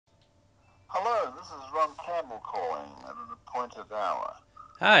Hello, this is Ron Campbell calling at an appointed hour.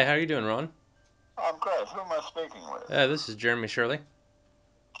 Hi, how are you doing, Ron? I'm great. Who am I speaking with? This is Jeremy Shirley.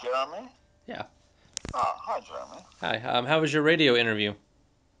 Jeremy? Yeah. Ah, hi, Jeremy. Hi. How was your radio interview?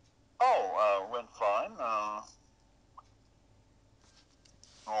 Oh, went fine.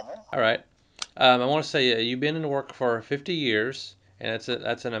 Normal. All right. I want to say you've been in work for 50 years, and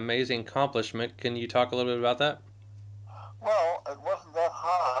that's an amazing accomplishment. Can you talk a little bit about that? Well, it wasn't that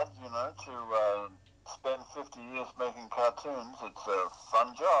hard, to spend 50 years making cartoons. It's a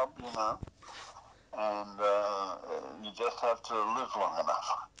fun job, and you just have to live long enough,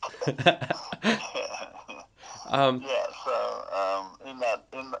 I guess. Yeah. um, Yeah, so in that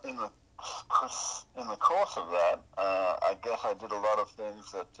in the course of that, I guess I did a lot of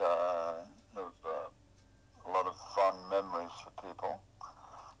things that have a lot of fond memories for people,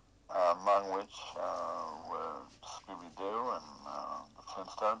 among which were Scooby-Doo and the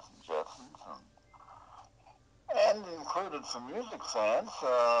Flintstones and Jetsons, and included for music fans,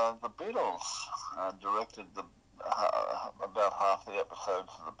 the Beatles. I directed about half the episodes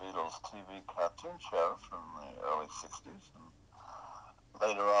of the Beatles TV cartoon show from the early 60s, and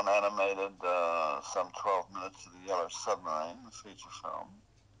later on animated some 12 minutes of the Yellow Submarine, the feature film.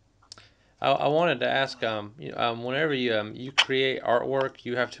 I wanted to ask, whenever you create artwork,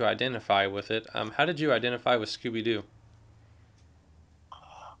 you have to identify with it. How did you identify with Scooby-Doo?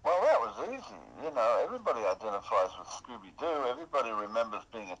 Well, that was easy. Everybody identifies with Scooby-Doo. Everybody remembers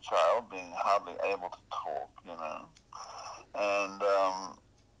being a child, being hardly able to talk, And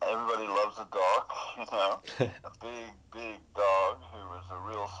everybody loves a dog, a big, big dog who was a.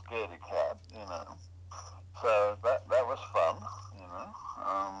 Scaredy cat. So that was fun, you know.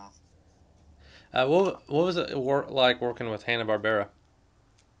 Um, what was it like working with Hanna-Barbera?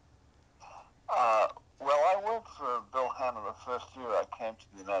 Uh, well, I worked for Bill Hanna the first year I came to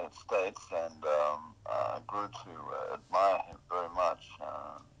the United States, and grew to admire him very much.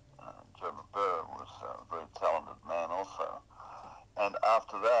 Joe Burr was a very talented man also. And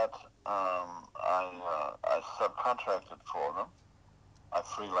after that, I subcontracted for them. I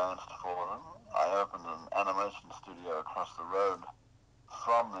freelanced for them. I opened an animation studio across the road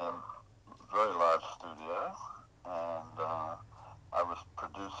from them, very large studio, and I was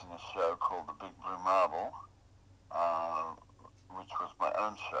producing a show called The Big Blue Marble, uh, which was my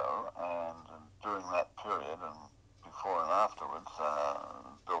own show. And during that period, and before and afterwards,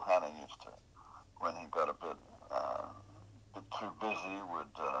 Bill Hanna used to, when he got a bit too busy,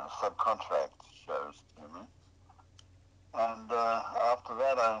 would subcontract shows to me. And after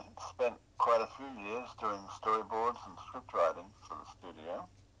that, I spent quite a few years doing storyboards and script writing for the studio.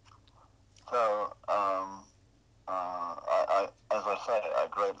 So, as I say, I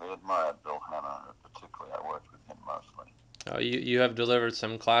greatly admired Bill Hanna. Particularly, I worked with him mostly. You have delivered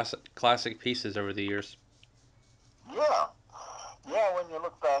some classic pieces over the years. Yeah, yeah. When you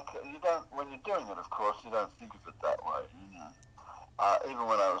look back, you don't. When you're doing it, of course, you don't think of it that way. Even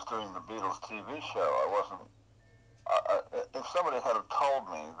when I was doing the Beatles TV show, I wasn't. If somebody had have told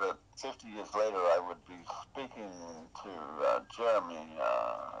me that 50 years later I would be speaking to Jeremy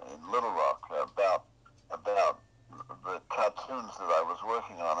in Little Rock about the cartoons that I was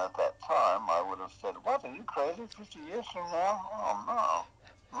working on at that time, I would have said, "What? Are you crazy? 50 years from now? Oh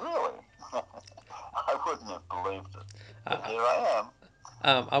no, really?" I wouldn't have believed it, but Uh, here I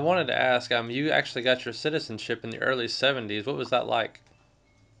am. I wanted to ask, you actually got your citizenship in the early 70s. What was that like?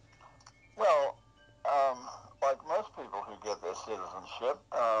 Well, like most people who get their citizenship,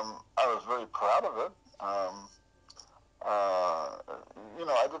 I was very proud of it. Uh,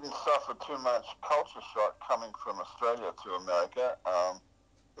 I didn't suffer too much culture shock coming from Australia to America.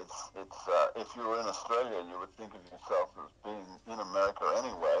 It's if you were in Australia, you would think of yourself as being in America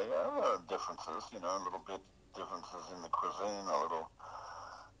anyway. There are differences, a little bit differences in the cuisine, a little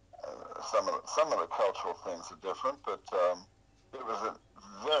some of the cultural things are different, but it was a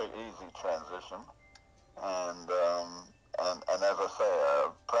very easy transition. And as I say, a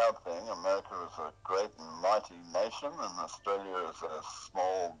proud thing. America is a great and mighty nation, and Australia is a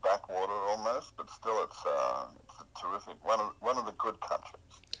small backwater almost, but still it's a terrific one of the good countries.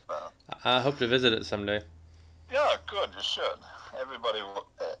 So, I hope to visit it someday. yeah, good. You should. Every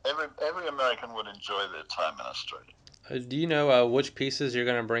American would enjoy their time in Australia. Do you know which pieces you're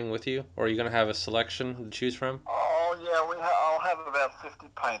going to bring with you, or are you going to have a selection to choose from? Oh yeah, I'll have about 50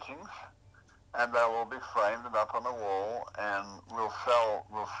 paintings, and they will be framed and up on the wall, and we'll sell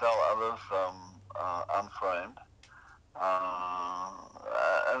others unframed.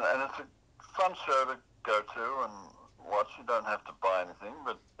 And it's a fun show to go to and watch. You don't have to buy anything,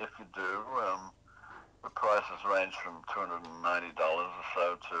 but if you do, the prices range from $290 or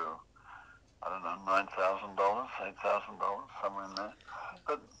so to I don't know, $9,000, $8,000, somewhere in there.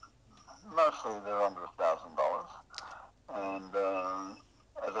 But mostly they're under $1,000. And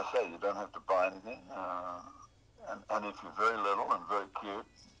as I say, you don't have to buy anything. And if you're very little and very cute,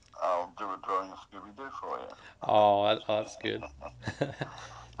 I'll do a drawing of Scooby-Doo for you. That's good.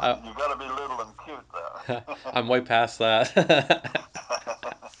 uh, You got to be little and cute, though. I'm way past that.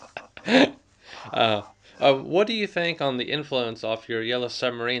 uh, what do you think on the influence off your Yellow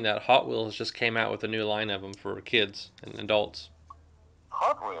Submarine that Hot Wheels just came out with a new line of them for kids and adults?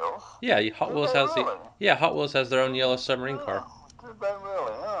 Hot Wheels? Yeah, Did they really? Hot Wheels has their own Yellow Submarine car. Did they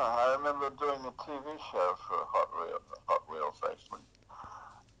really? I remember doing a TV show for Hot Wheels actually.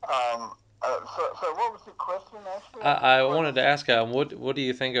 Um, so what was the question actually? I didn't I quite wanted to understand. ask, what do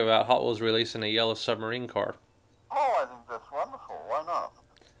you think about Hot Wheels releasing a Yellow Submarine car? Oh, I think that's wonderful. Why not?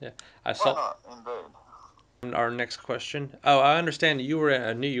 Yeah, I Why saw. not? Indeed. Our next question. Oh, I understand you were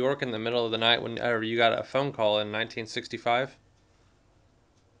in New York in the middle of the night when you got a phone call in 1965.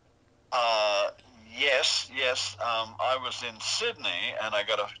 Uh, yes. I was in Sydney and I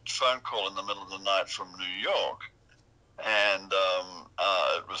got a phone call in the middle of the night from New York, and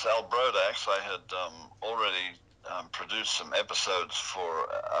it was Al Brodax. I had already produced some episodes for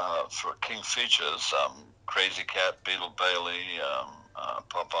King Features, Crazy Cat, Beetle Bailey,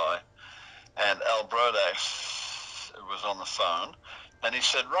 Popeye, and Al Brodax was on the phone, and he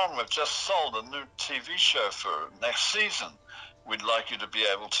said, "Ron, we've just sold a new TV show for next season. We'd like you to be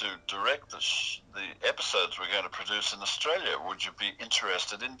able to direct the episodes we're going to produce in Australia. Would you be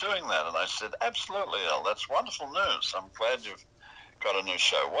interested in doing that?" And I said, "Absolutely, Al. That's wonderful news. I'm glad you've got a new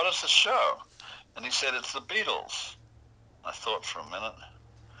show. What is the show?" And he said, "It's the Beatles." I thought for a minute.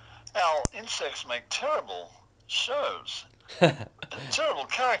 Al, insects make terrible shows, terrible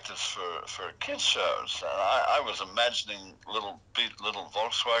characters for kids shows. I was imagining little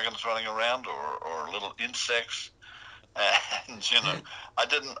Volkswagens running around, or little insects, and I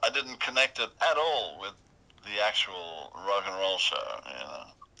didn't connect it at all with the actual rock and roll show.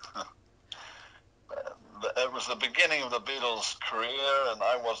 It was the beginning of the Beatles' career, and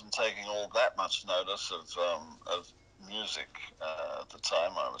I wasn't taking all that much notice of music at the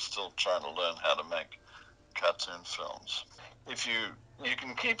time. I was still trying to learn how to make cartoon films. If you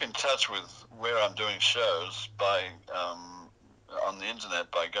can keep in touch with where I'm doing shows by on the internet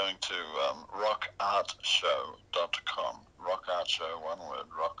by going to rockartshow.com. Rock Art Show, one word,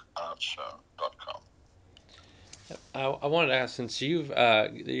 rockartshow.com. I wanted to ask, since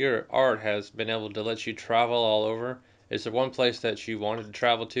your art has been able to let you travel all over, is there one place that you wanted to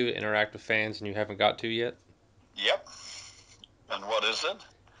travel to, interact with fans, and you haven't got to yet? Yep. And what is it?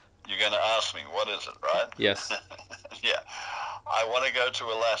 You're going to ask me, what is it, right? Yes. Yeah. I want to go to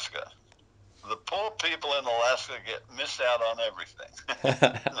Alaska. The poor people in Alaska miss out on everything.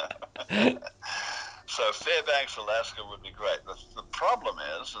 So Fairbanks, Alaska would be great. The problem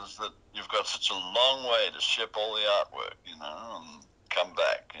is that you've got such a long way to ship all the artwork, and come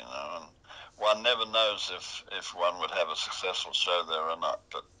back, and one never knows if one would have a successful show there or not.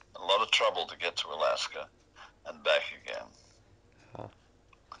 But a lot of trouble to get to Alaska and back again.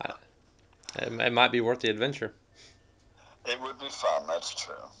 It might be worth the adventure. It would be fun, that's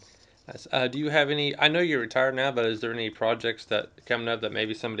true. Do you have any? I know you're retired now, but is there any projects that coming up that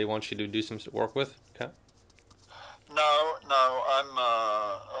maybe somebody wants you to do some work with? Okay. No. I'm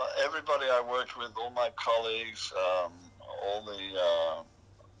everybody I worked with, all my colleagues, all the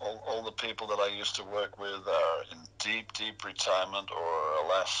all the people that I used to work with are in deep retirement or,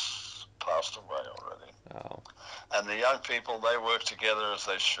 alas, passed away already. Oh. And the young people, they work together as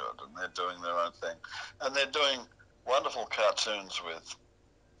they should, and they're doing their own thing, and they're doing wonderful cartoons with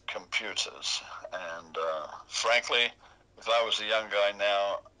computers. And frankly, if I was a young guy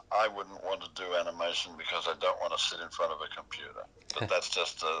now, I wouldn't want to do animation because I don't want to sit in front of a computer. But that's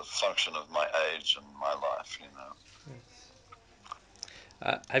just a function of my age and my life.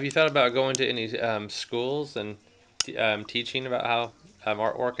 Have you thought about going to any schools and teaching about how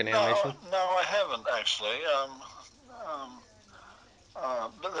artwork and animation? No, I haven't actually.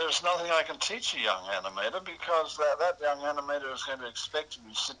 Um, but there's nothing I can teach a young animator because that young animator is going to expect to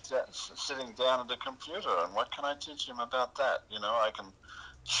be sitting down at a computer. And what can I teach him about that? I can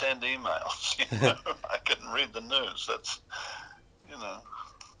send emails. I can read the news. That's you know,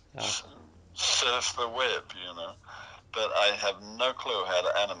 Oh, surf the web. But I have no clue how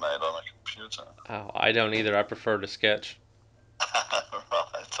to animate on a computer. oh, I don't either. I prefer to sketch. Right,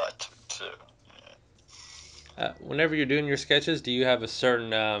 I do too. Yeah. Whenever you're doing your sketches, do you have a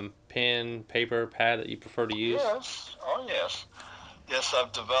certain pen, paper, pad that you prefer to use? Yes. Oh, yes. Yes,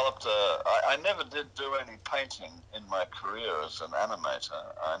 I've developed I never did do any painting in my career as an animator.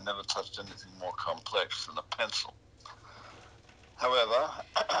 I never touched anything more complex than a pencil. However,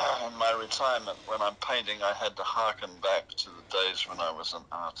 in my retirement, when I'm painting, I had to harken back to the days when I was an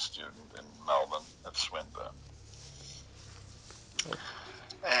art student in Melbourne at Swinburne.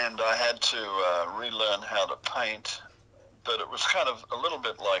 And I had to relearn how to paint, but it was kind of a little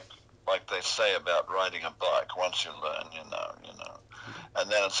bit like they say about riding a bike. Once you learn, you know, and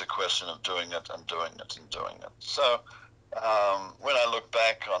then it's a question of doing it and doing it and doing it. So when I look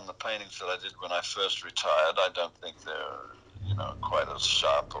back on the paintings that I did when I first retired, I don't think they're quite as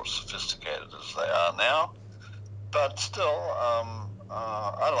sharp or sophisticated as they are now. But still,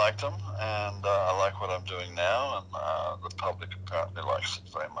 I liked them, and I like what I'm doing now, and the public apparently likes it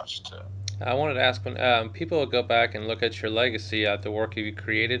very much too. I wanted to ask when people go back and look at your legacy at the work you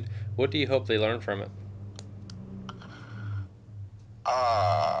created, what do you hope they learn from it?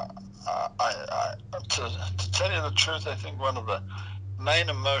 Uh, to tell you the truth, I think one of the main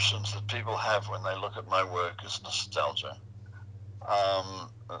emotions that people have when they look at my work is nostalgia. Um,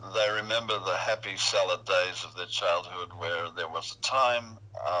 they remember the happy salad days of their childhood where there was a time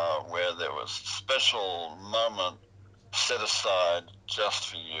where there was a special moment set aside just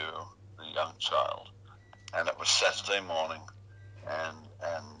for you, the young child. And it was Saturday morning, and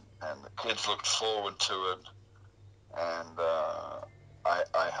and and the kids looked forward to it. And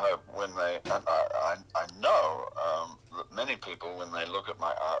I hope when they, and I know that many people, when they look at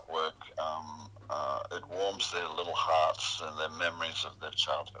my artwork, it warms their little hearts and their memories of their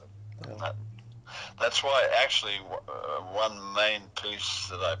childhood. And Oh, that's why actually one main piece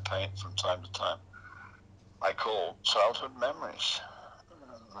that I paint from time to time I call childhood memories.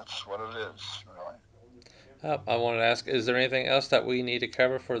 That's what it is, really. I wanted to ask, is there anything else that we need to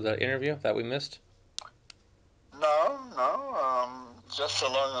cover for the interview that we missed? No, no. Just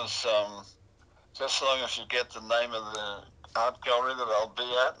so long as you get the name of the art gallery that I'll be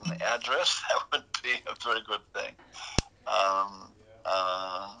at and the address, that would be a very good thing. Um,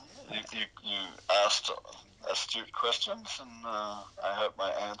 uh, you asked astute questions, and I hope my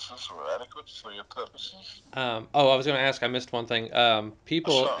answers were adequate for your purposes. I was going to ask. I missed one thing.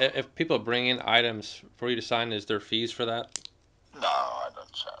 People, Sure. if people bring in items for you to sign, is there fees for that? No, I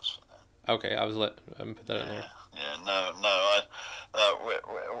don't charge for that. Okay, I was let put that in there. Yeah, yeah, no, no.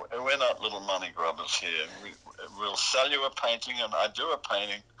 We're not little money grubbers here. We'll sell you a painting, and I do a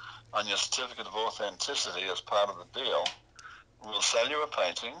painting on your certificate of authenticity as part of the deal. We'll sell you a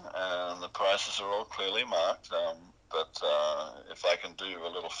painting, and the prices are all clearly marked. But if I can do you a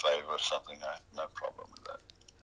little favor or something, I have no problem with that.